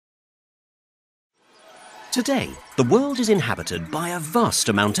Today, the world is inhabited by a vast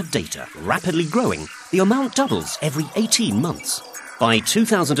amount of data, rapidly growing. The amount doubles every 18 months. By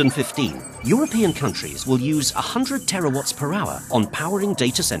 2015, European countries will use 100 terawatts per hour on powering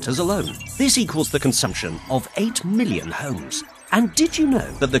data centers alone. This equals the consumption of 8 million homes. And did you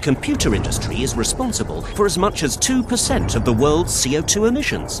know that the computer industry is responsible for as much as 2% of the world's CO2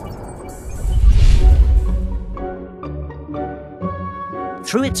 emissions?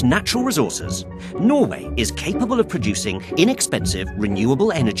 Through its natural resources, Norway is capable of producing inexpensive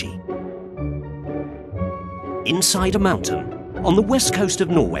renewable energy. Inside a mountain, on the west coast of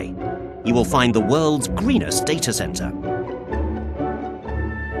Norway, you will find the world's greenest data center.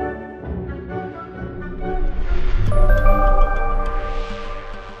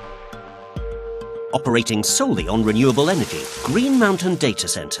 Operating solely on renewable energy, Green Mountain Data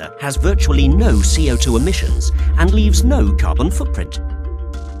Center has virtually no CO2 emissions and leaves no carbon footprint.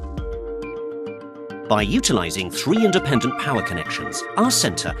 By utilizing 3 independent power connections, our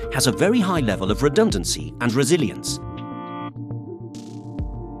center has a very high level of redundancy and resilience.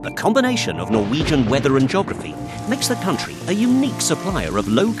 The combination of Norwegian weather and geography makes the country a unique supplier of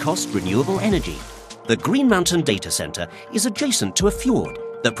low-cost renewable energy. The Green Mountain Data Center is adjacent to a fjord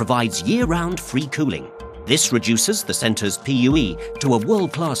that provides year-round free cooling. This reduces the center's PUE to a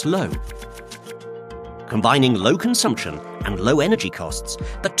world-class low. Combining low consumption and low energy costs,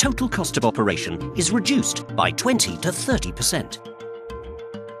 the total cost of operation is reduced by 20 to 30%.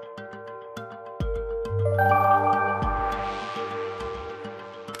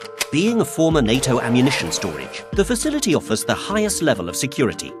 Being a former NATO ammunition storage, the facility offers the highest level of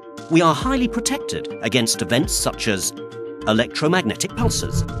security. We are highly protected against events such as electromagnetic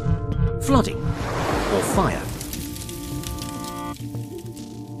pulses, flooding, or fire.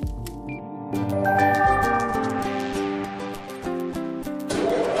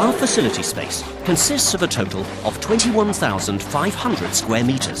 Our facility space consists of a total of 21,500 square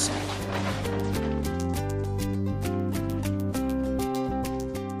meters.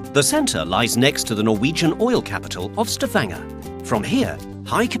 The centre lies next to the Norwegian oil capital of Stavanger. From here,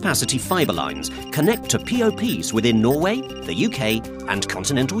 high-capacity fibre lines connect to POPs within Norway, the UK and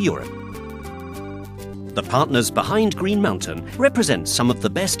continental Europe. The partners behind Green Mountain represent some of the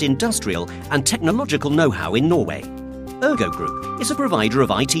best industrial and technological know-how in Norway. Ergo Group is a provider of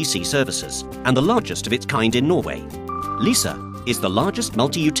ITC services and the largest of its kind in Norway. Lyse is the largest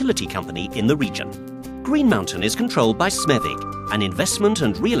multi-utility company in the region. Green Mountain is controlled by Smevig, an investment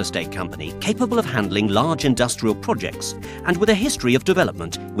and real estate company capable of handling large industrial projects and with a history of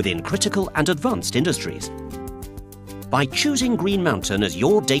development within critical and advanced industries. By choosing Green Mountain as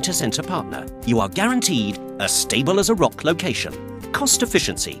your data center partner, you are guaranteed a stable-as-a-rock location, cost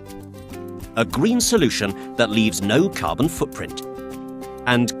efficiency, a green solution that leaves no carbon footprint,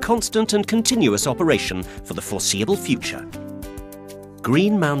 and constant and continuous operation for the foreseeable future.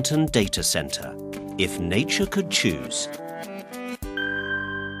 Green Mountain Data Center. If nature could choose.